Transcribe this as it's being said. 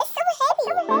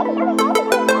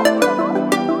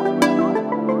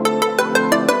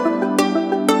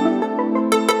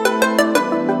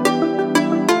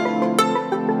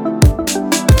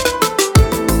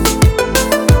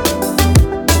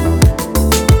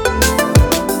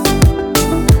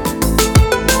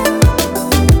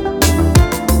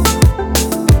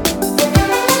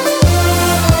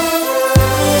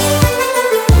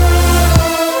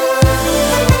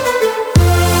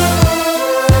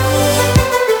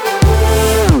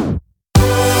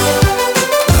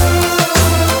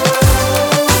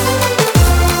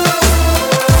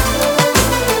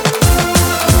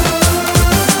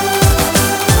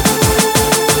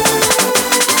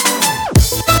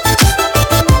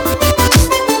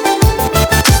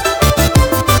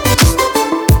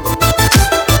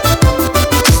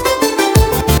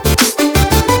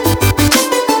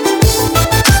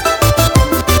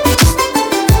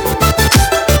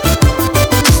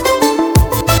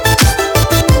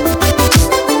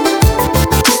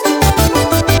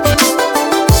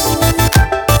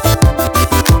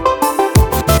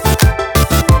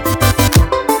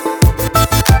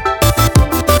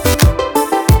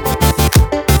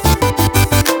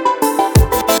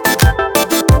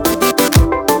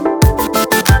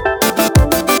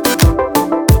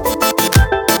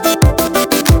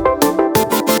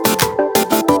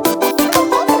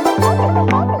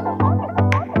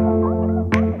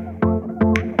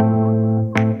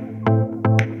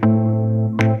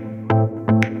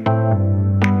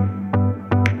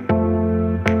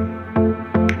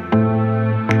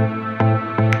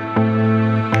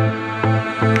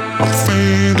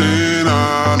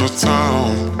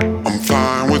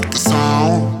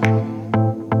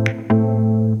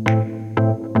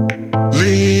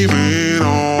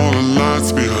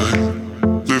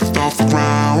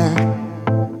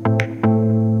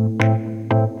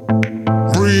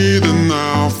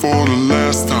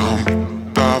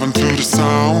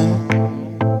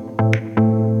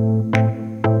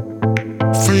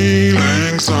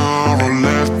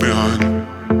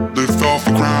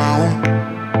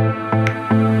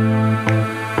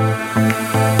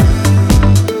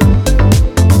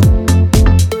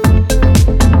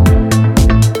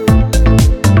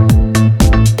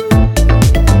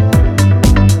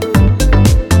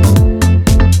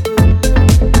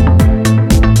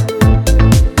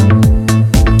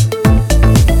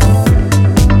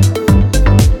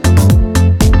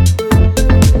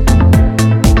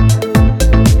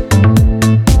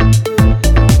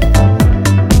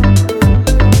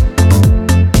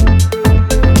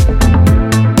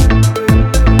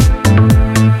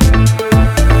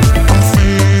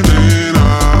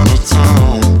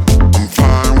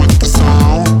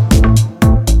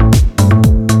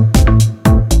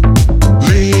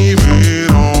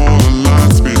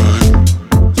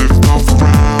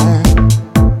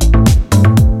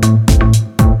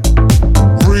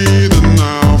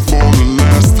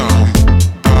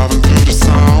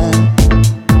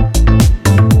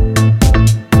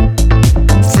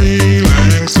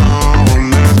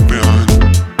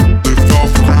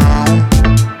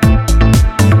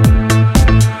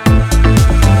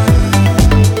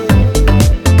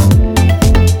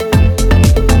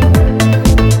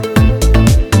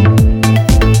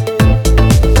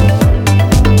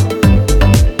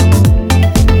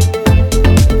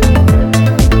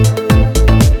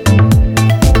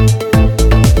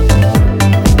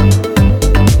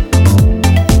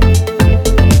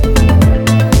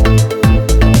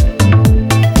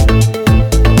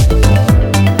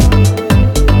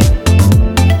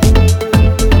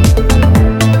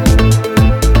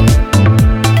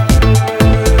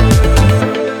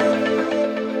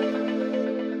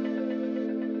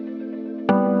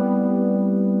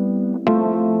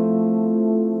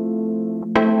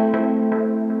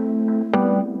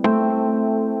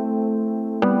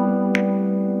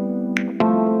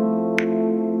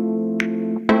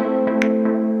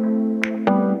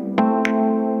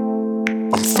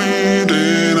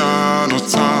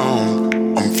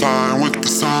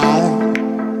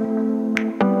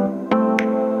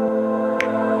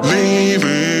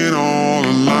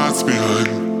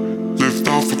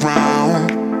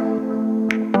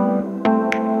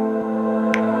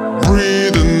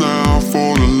breathing now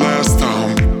for the last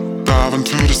time. Dive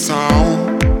into the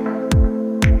sound.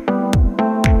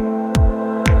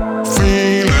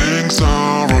 Feelings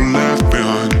are all left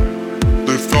behind.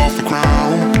 They fall off the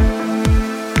ground.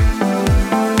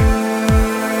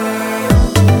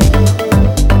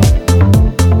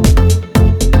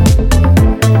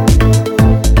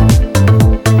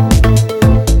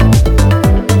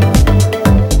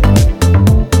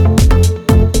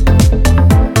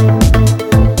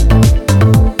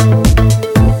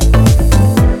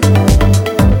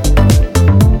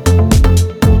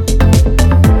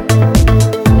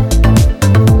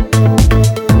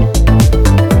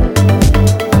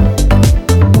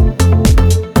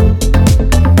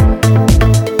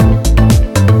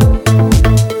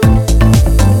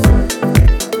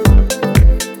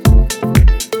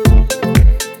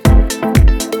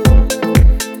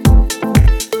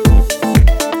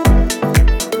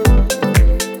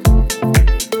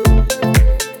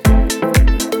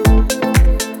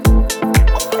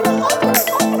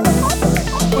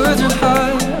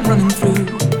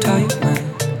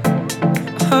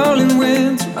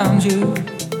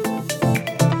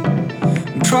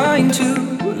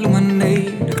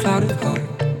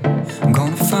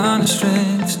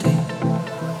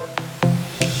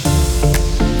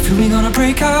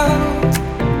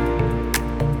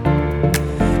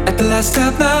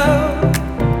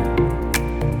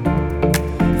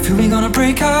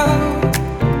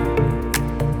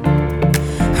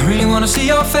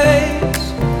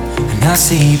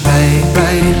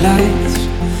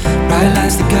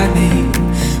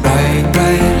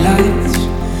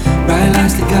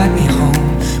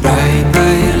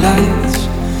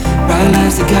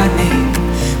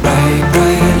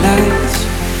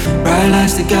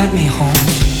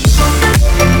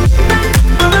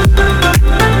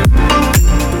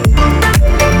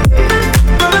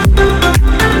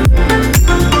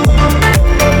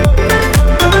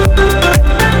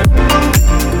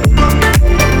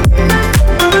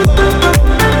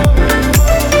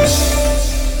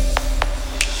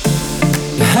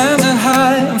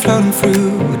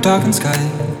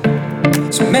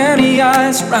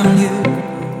 Around you,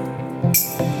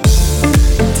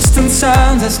 distant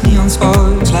sounds as neon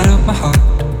sparks light up my heart.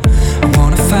 I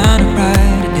wanna find it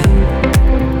right today.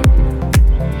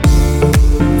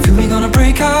 Feel we gonna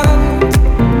break out.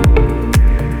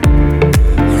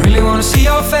 I really wanna see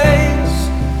your face,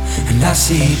 and I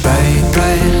see bright,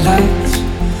 bright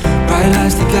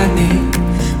lights that got me.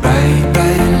 Bright,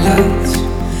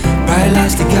 bright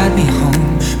lights that got me home.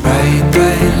 Bright,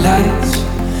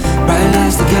 bright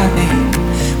lights that got me.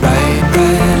 Bright,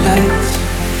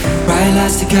 bright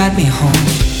lights that got me home.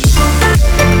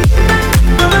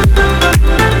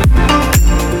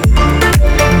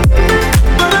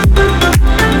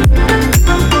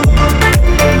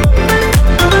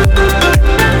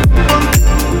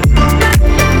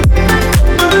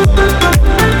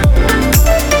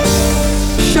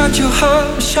 Shut your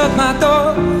heart, shut my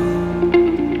door.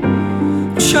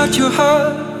 Shut your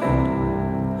heart.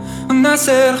 And I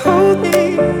said hold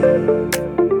me.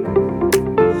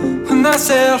 And I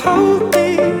said hold me.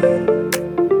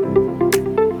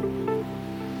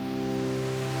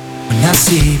 When I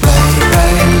see bright,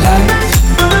 bright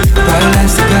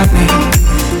lights that got me.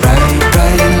 Bright,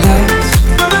 bright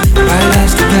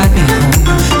lights that got me home.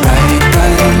 Bright,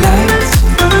 bright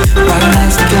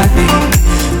lights that got me.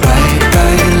 Bright,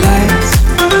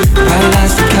 bright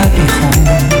lights that got me home.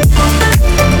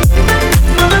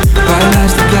 Bright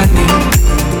lights that got me.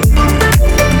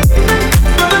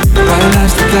 Bright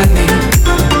lights that got me.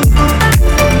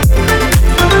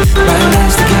 Bright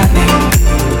lights that got me.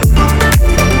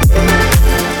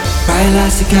 Bright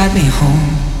lights that got me home.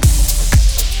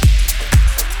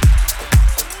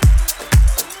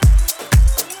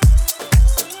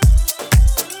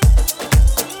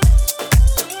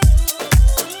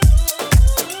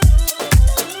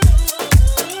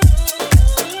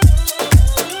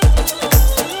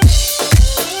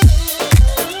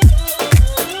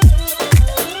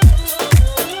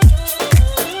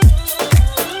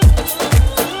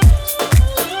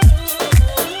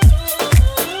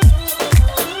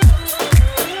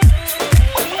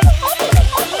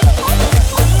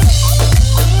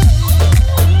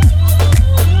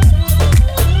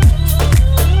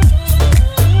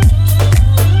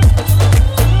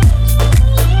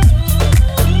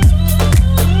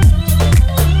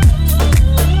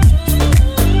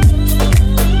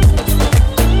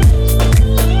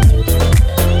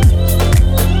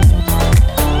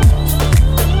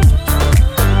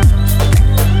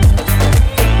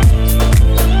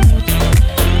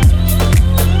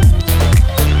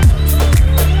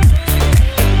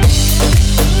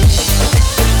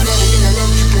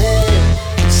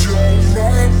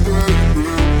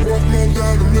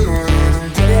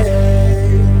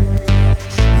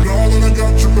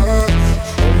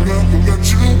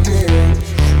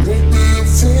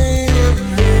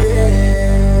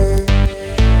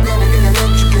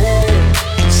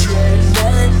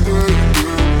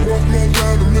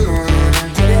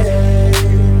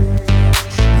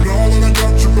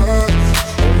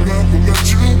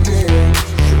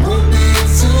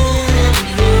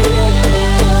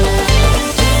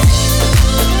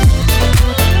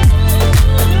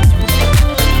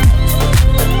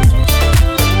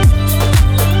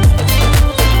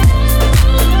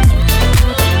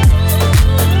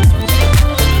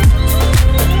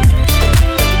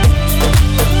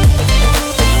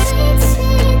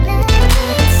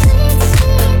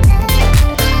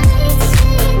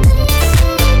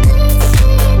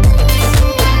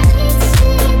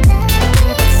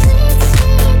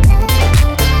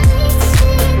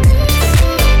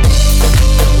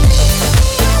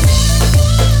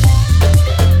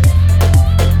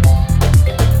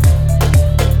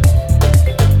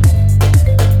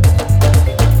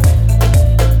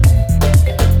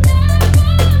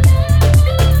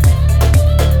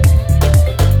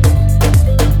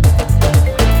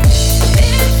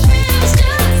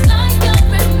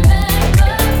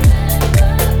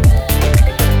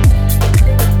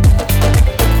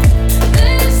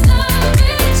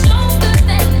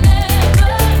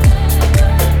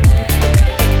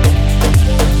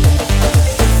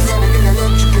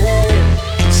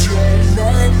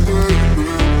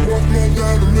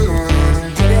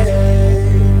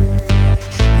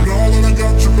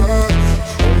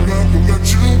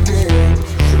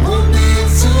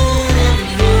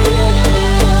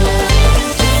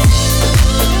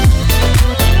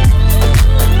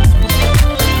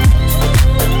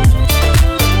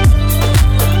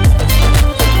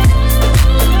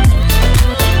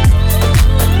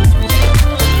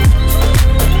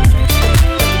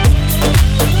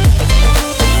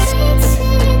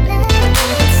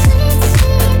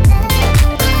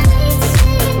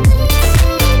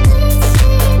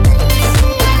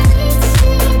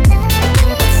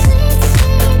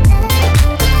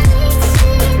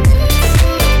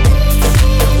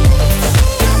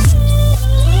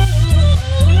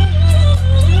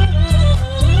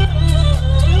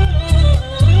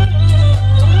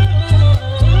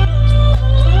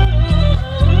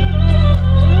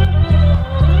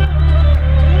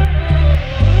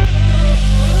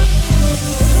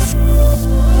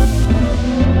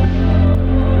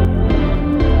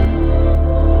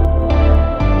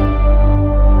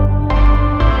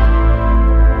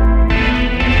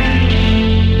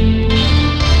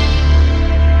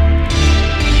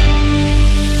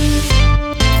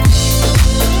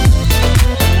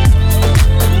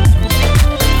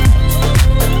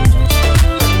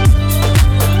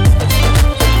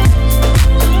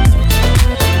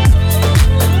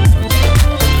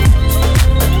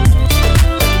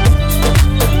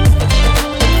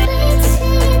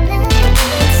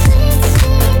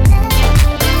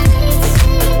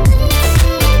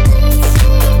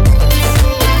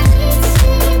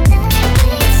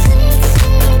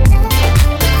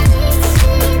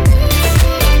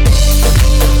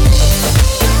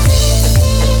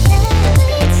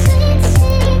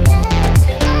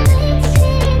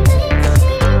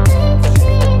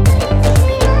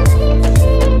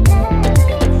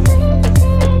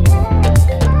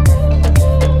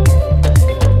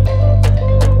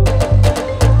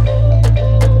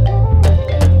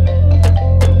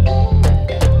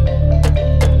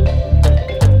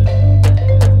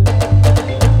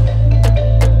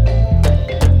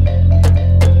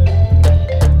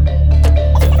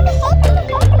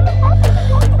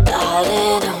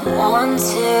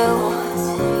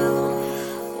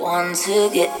 want to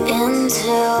get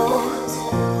into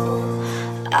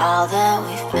all that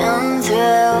we've been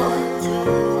through.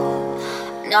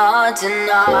 Not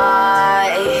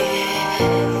tonight.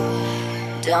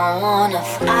 Don't wanna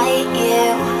fight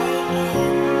you.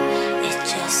 It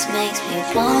just makes me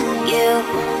want you.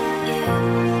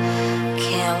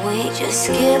 Can we just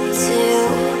skip to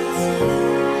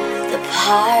the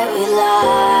part we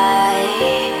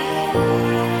like?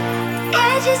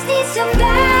 I just need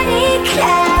somebody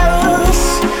close.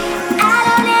 I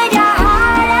don't need your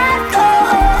heart of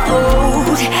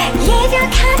gold. Leave your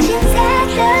conscience at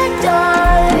the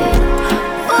door.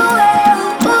 Ooh,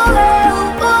 ooh,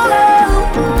 ooh,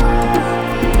 ooh.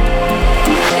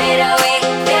 Fade away,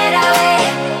 fade away.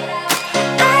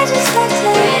 I just want to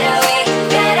fade away,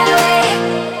 fade away.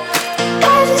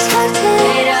 I just want to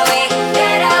fade away,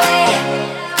 fade away.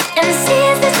 And see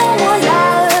if there's no more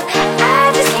love.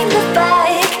 I just came to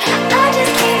fight. I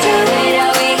just came to fade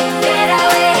away, fade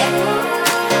away.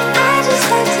 I just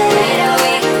want to fade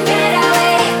away, fade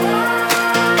away.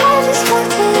 I just want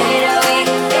to fade away,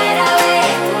 fade away.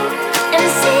 And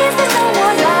see if there's no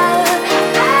more love.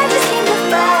 I just came to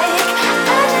fight.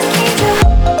 I just came to.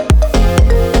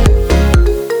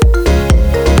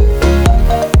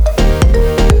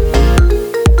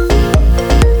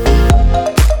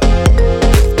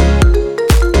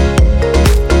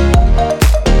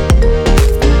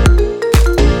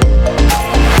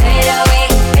 Fade away,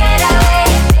 fade away.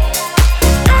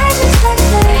 I just want to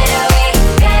fade away,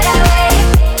 fade away.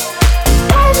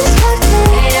 I just want to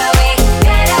fade away,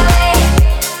 fade away.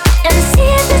 And see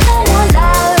if there's no more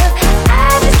love. I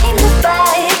just came to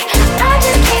fight. I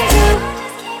just came to.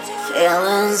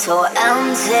 Feeling so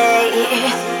empty.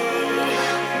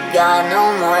 Got no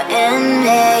more in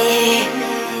me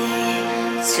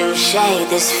to shake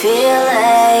this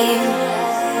feeling.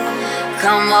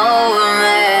 Come over me.